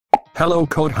Hello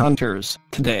code hunters,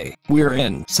 today, we're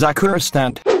in SAKURA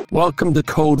STAND. Welcome to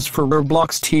Codes for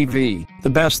Roblox TV, the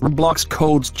best Roblox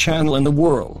codes channel in the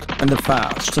world, and the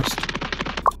fastest.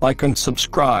 Like and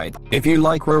subscribe, if you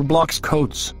like Roblox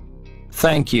codes.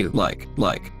 Thank you. Like.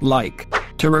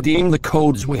 To redeem the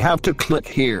codes we have to click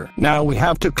here. Now we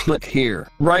have to click here.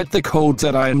 Write the codes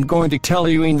that I am going to tell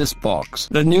you in this box.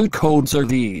 The new codes are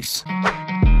these.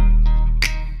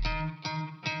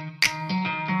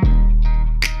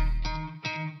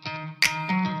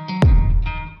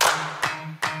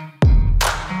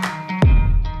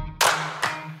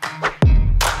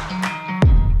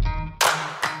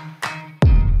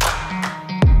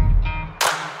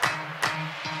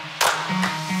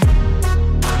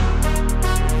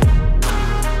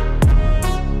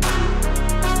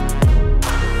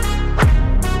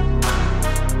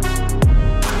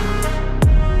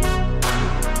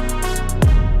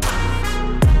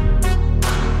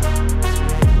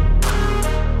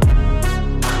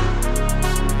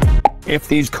 If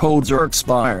these codes are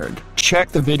expired,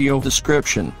 check the video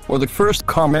description or the first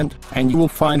comment and you will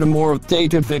find a more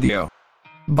updated video.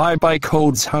 Bye bye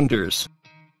codes hunters.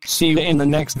 See you in the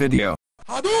next video.